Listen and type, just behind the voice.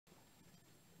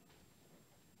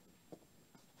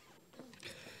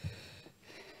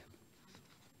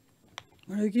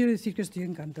Bueno, yo quiero decir que estoy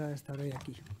encantada de estar hoy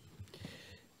aquí.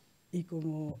 Y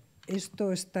como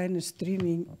esto está en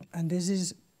streaming, and this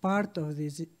is part of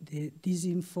this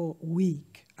Info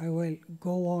Week, I will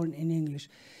go on in English.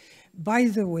 By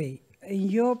the way, in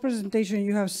your presentation,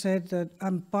 you have said that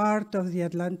I'm part of the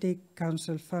Atlantic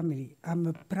Council family. I'm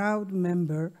a proud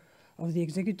member of the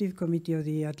Executive Committee of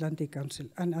the Atlantic Council.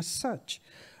 And as such,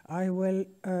 I will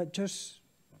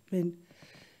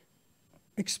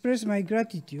express my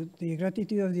gratitude, the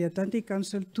gratitude of the Atlantic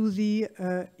Council to the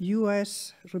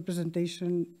US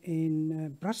representation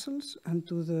in Brussels and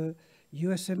to the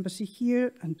US Embassy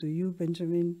here and to you,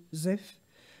 Benjamin Zeff,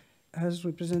 as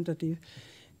representative.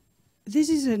 This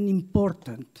is an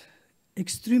important,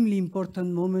 extremely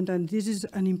important moment, and this is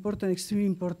an important, extremely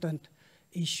important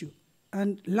issue.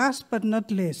 And last but not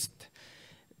least,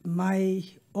 my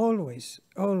always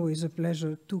a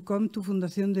pleasure to come to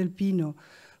Fundación del Pino.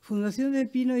 Fundación del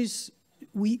Pino is,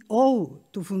 we owe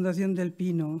to Fundación del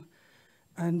Pino,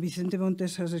 and Vicente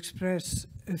Montes has expressed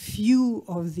a few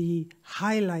of the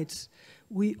highlights.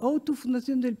 We owe to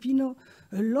Fundación del Pino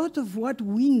a lot of what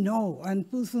we know, and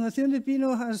Fundación del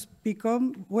Pino has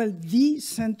become, well, the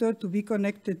center to be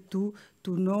connected to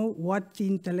know what the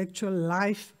intellectual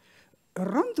life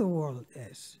around the world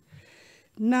is.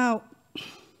 Now,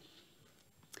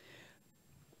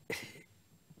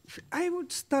 I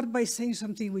would start by saying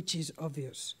something which is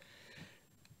obvious.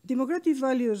 Democratic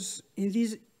values in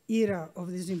this era of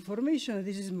disinformation,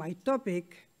 this is my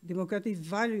topic, democratic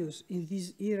values in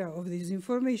this era of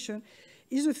disinformation,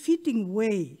 is a fitting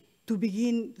way to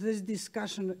begin this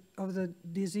discussion of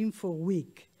this Info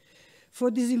Week. For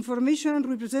disinformation and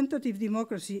representative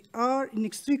democracy are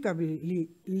inextricably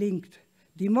linked.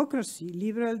 Democracy,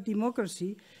 liberal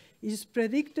democracy, is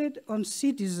predicated on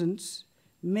citizens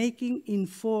making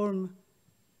informed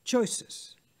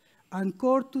choices. And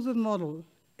core to the model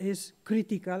is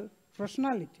critical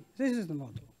rationality. This is the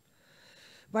model.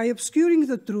 By obscuring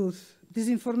the truth,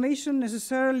 disinformation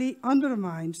necessarily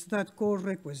undermines that core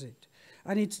requisite.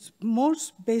 At its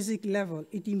most basic level,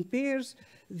 it impairs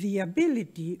the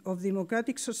ability of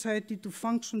democratic society to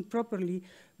function properly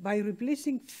by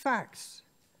replacing facts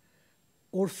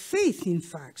or faith in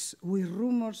facts with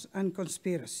rumors and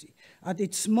conspiracy. At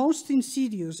its most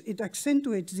insidious, it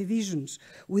accentuates divisions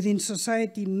within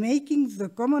society, making the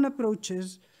common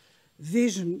approaches,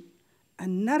 vision,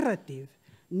 and narrative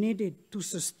needed to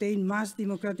sustain mass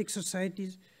democratic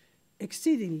societies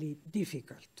exceedingly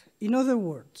difficult. In other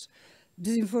words,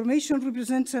 disinformation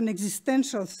represents an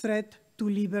existential threat to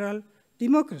liberal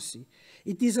democracy.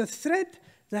 It is a threat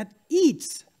that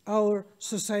eats our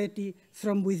society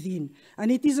from within,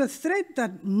 and it is a threat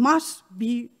that must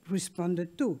be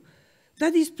responded to.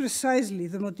 That is precisely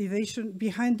the motivation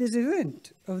behind this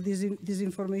event of this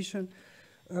Information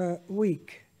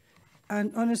Week.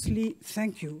 And honestly,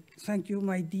 thank you,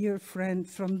 my dear friend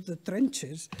from the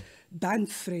trenches,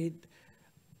 Danfried,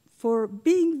 for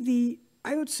being the,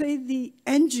 I would say, the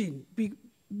engine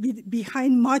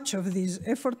behind much of this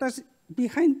effort,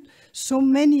 behind so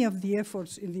many of the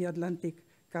efforts in the Atlantic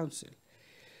Council.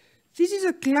 This is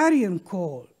a clarion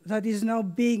call that is now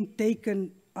being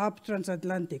taken up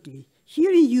transatlantically.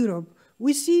 Here in Europe,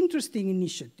 we see interesting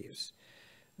initiatives,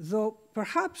 though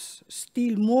perhaps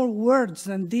still more words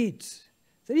than deeds.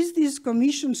 There is this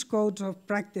Commission's Code of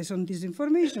Practice on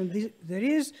Disinformation. There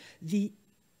is the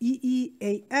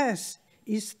EEAS,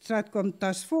 East Stratcom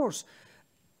Task Force,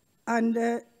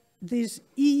 and this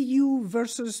EU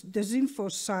versus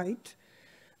Disinfo site.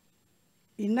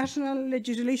 In national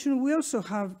legislation, we also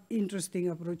have interesting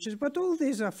approaches, but all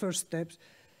these are first steps,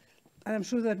 and I'm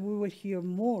sure that we will hear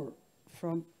more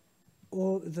from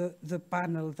all the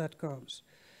panel that comes.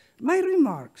 My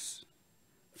remarks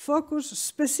focus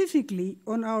specifically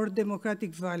on our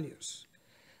democratic values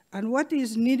and what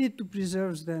is needed to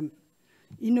preserve them.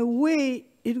 In a way,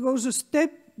 it goes a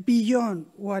step beyond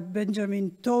what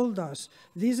Benjamin told us,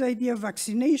 this idea of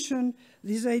vaccination,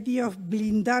 this idea of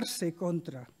blindarse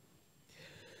contra.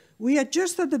 We are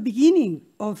just at the beginning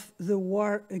of the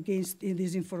war against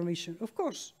disinformation. Of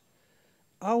course,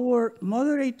 our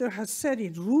moderator has said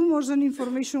it, rumors and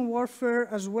information warfare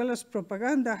as well as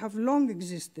propaganda have long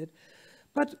existed,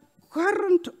 but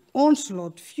current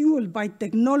onslaught fueled by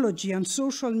technology and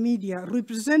social media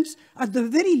represents at the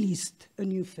very least a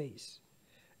new phase,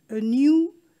 a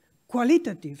new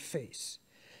qualitative phase.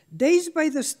 Dazed by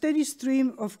the steady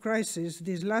stream of crisis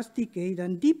this last decade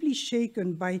and deeply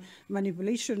shaken by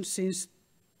manipulation since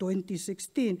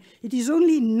 2016, it is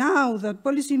only now that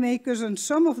policymakers and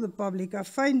some of the public are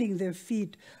finding their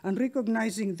feet and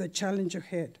recognizing the challenge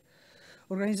ahead.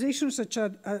 Organizations such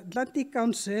as Atlantic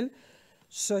Council,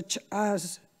 such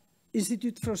as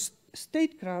Institute for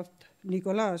Statecraft,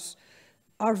 Nicolas,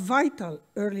 are vital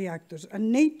early actors,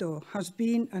 and NATO has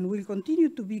been and will continue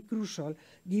to be crucial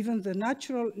given the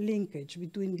natural linkage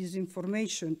between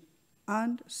disinformation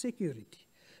and security.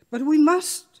 But we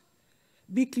must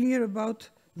be clear about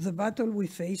the battle we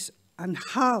face and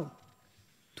how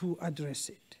to address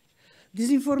it.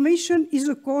 Disinformation is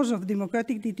a cause of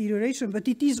democratic deterioration, but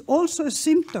it is also a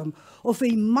symptom of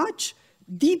a much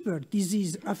deeper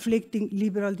disease afflicting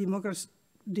liberal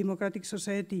democratic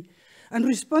society. And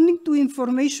responding to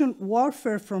information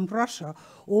warfare from Russia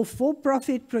or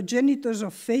for-profit progenitors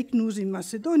of fake news in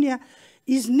Macedonia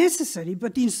is necessary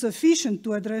but insufficient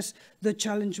to address the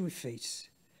challenge we face.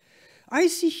 I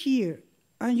see here,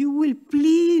 and you will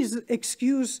please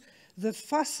excuse the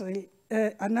facile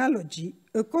analogy,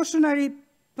 a cautionary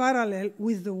parallel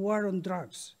with the war on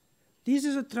drugs. This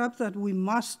is a trap that we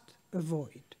must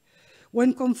avoid.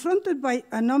 When confronted by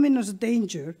an ominous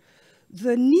danger,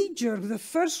 the knee-jerk, the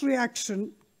first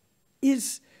reaction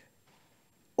is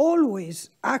always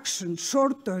action,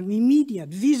 short-term, immediate,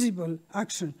 visible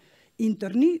action.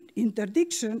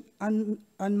 Interdiction and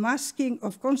unmasking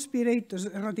of conspirators,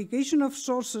 eradication of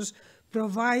sources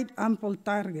provide ample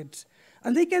targets.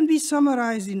 And they can be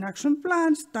summarized in action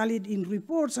plans, tallied in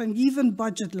reports, and given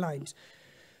budget lines.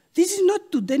 This is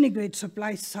not to denigrate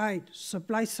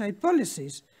supply-side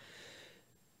policies.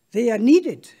 They are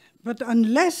needed. But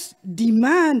unless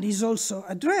demand is also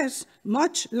addressed,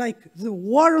 much like the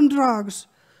war on drugs,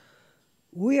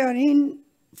 we are in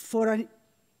for a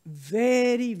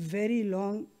very, very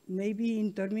long, maybe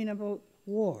interminable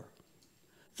war.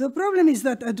 The problem is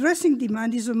that addressing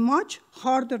demand is a much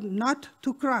harder nut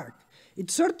to crack. It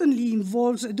certainly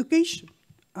involves education,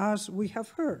 as we have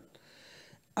heard.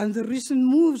 And the recent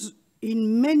moves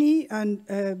in many, and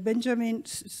Benjamin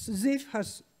Ziff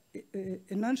has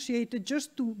enunciated,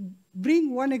 just to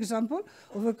bring one example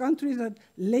of a country that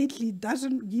lately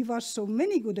doesn't give us so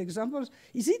many good examples,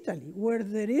 is Italy, where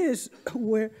there is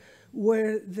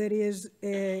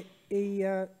the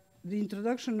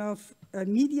introduction of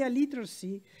media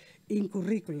literacy in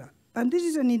curricula. And this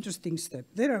is an interesting step.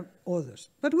 There are others.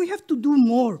 But we have to do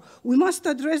more. We must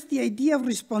address the idea of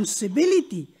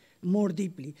responsibility more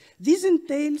deeply. This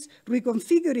entails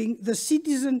reconfiguring the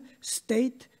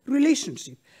citizen-state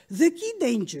relationship. The key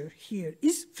danger here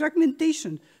is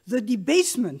fragmentation, the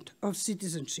debasement of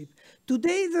citizenship.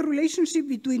 Today, the relationship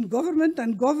between government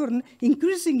and governed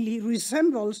increasingly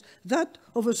resembles that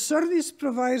of a service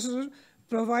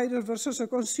provider versus a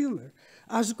consumer.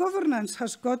 As governance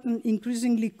has gotten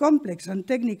increasingly complex and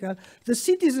technical, the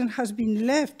citizen has been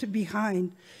left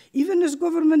behind, even as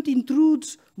government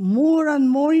intrudes more and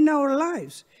more in our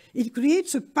lives. It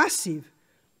creates a passive,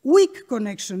 weak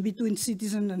connection between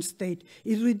citizen and state.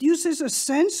 It reduces a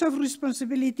sense of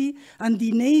responsibility and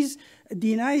denies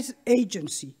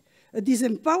agency. A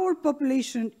disempowered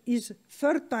population is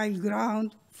fertile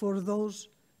ground for those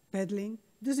peddling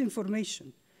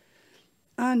disinformation.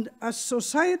 And as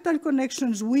societal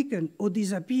connections weaken or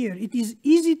disappear, it is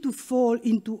easy to fall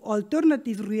into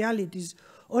alternative realities,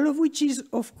 all of which is,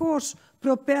 of course,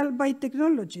 propelled by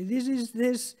technology.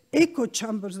 This echo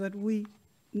chambers that we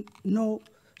know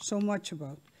so much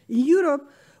about. In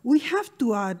Europe, we have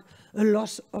to add a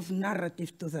loss of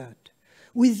narrative to that.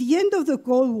 With the end of the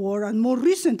Cold War, and more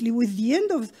recently with the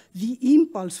end of the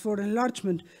impulse for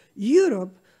enlargement,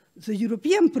 Europe, the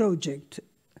European project,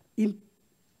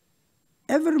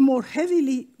 ever more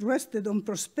heavily rested on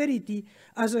prosperity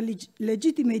as a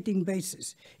legitimating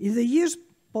basis. In the years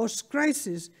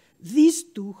post-crisis, this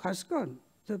too has gone.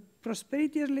 The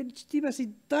prosperity as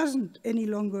legitimacy doesn't any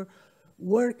longer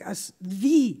work as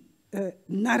the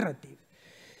narrative.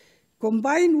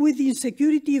 Combined with the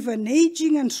insecurity of an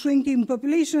aging and shrinking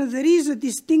population, there is a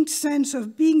distinct sense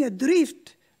of being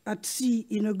adrift at sea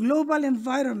in a global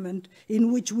environment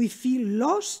in which we feel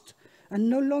lost and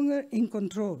no longer in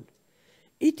control.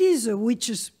 It is a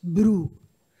witch's brew.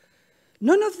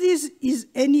 None of this is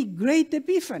any great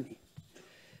epiphany,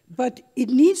 but it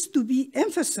needs to be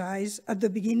emphasized at the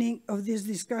beginning of this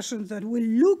discussion that we'll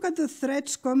look at the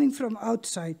threats coming from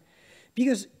outside,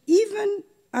 because even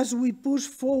as we push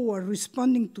forward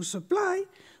responding to supply,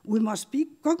 we must be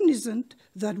cognizant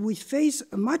that we face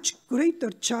a much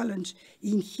greater challenge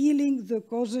in healing the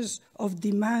causes of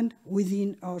demand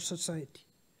within our society.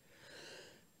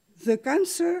 The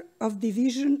cancer of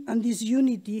division and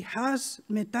disunity has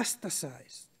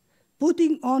metastasized.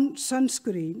 Putting on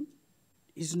sunscreen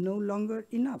is no longer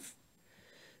enough.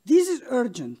 This is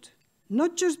urgent,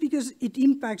 not just because it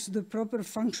impacts the proper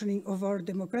functioning of our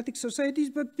democratic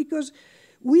societies, but because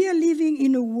we are living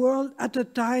in a world at a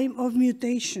time of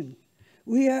mutation.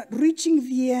 we are reaching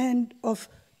the end of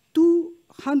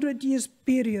 200 years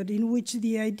period in which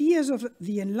the ideas of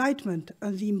the Enlightenment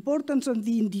and the importance of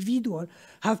the individual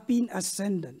have been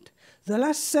ascendant. The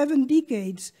last 7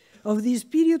 decades of this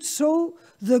period saw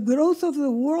the growth of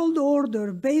the world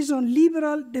order based on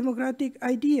liberal democratic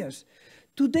ideas.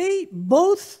 Today,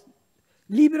 both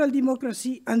liberal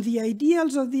democracy and the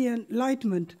ideals of the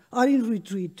Enlightenment are in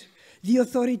retreat. The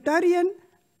authoritarian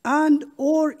and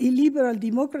or illiberal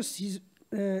democracies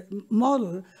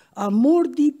model are more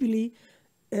deeply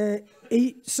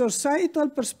a societal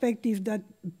perspective that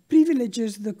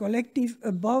privileges the collective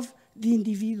above the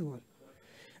individual.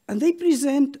 And they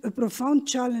present a profound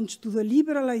challenge to the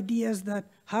liberal ideas that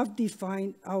have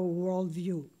defined our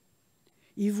worldview.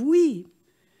 If we,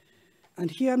 and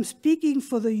here I'm speaking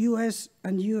for the US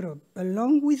and Europe,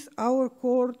 along with our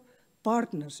core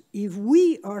partners, if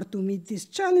we are to meet this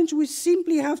challenge, we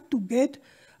simply have to get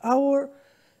our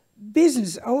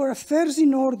business, our affairs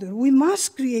in order. We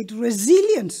must create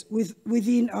resilience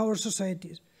within our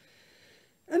societies.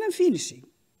 And I'm finishing.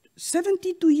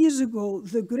 72 years ago,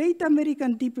 the great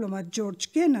American diplomat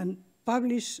George Kennan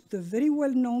published the very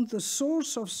well-known The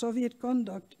Source of Soviet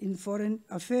Conduct in Foreign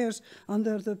Affairs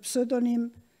under the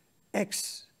pseudonym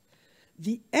X.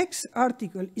 The X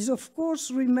article is, of course,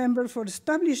 remembered for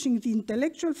establishing the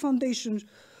intellectual foundations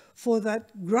for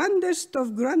that grandest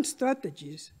of grand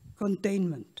strategies,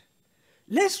 containment.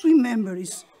 Let's remember,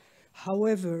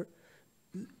 however,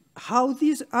 how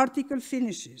this article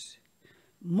finishes.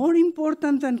 More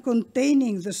important than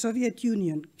containing the Soviet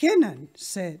Union, Kennan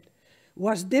said,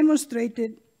 was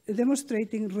demonstrating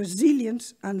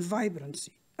resilience and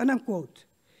vibrancy. And I quote,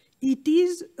 "It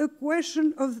is a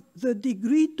question of the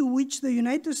degree to which the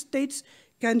United States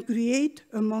can create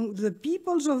among the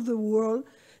peoples of the world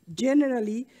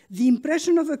generally the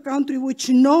impression of a country which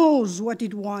knows what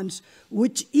it wants,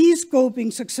 which is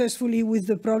coping successfully with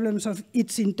the problems of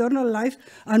its internal life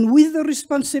and with the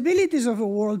responsibilities of a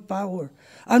world power,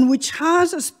 and which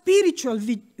has a spiritual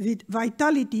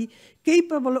vitality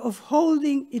capable of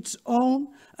holding its own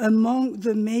among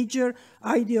the major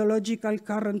ideological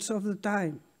currents of the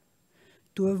time.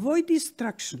 To avoid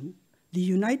destruction, the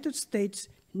United States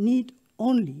need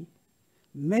only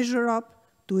measure up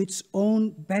to its own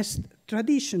best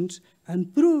traditions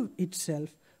and prove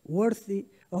itself worthy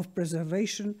of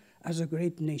preservation as a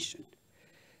great nation."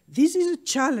 This is a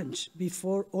challenge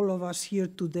before all of us here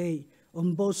today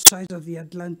on both sides of the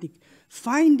Atlantic,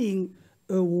 finding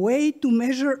a way to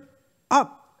measure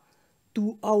up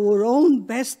to our own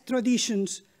best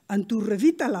traditions and to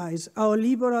revitalize our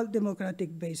liberal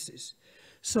democratic basis.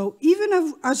 So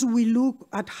even as we look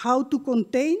at how to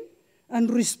contain and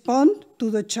respond to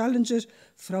the challenges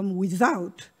from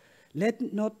without,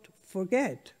 let's not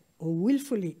forget or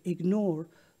willfully ignore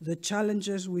the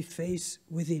challenges we face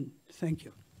within. Thank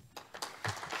you.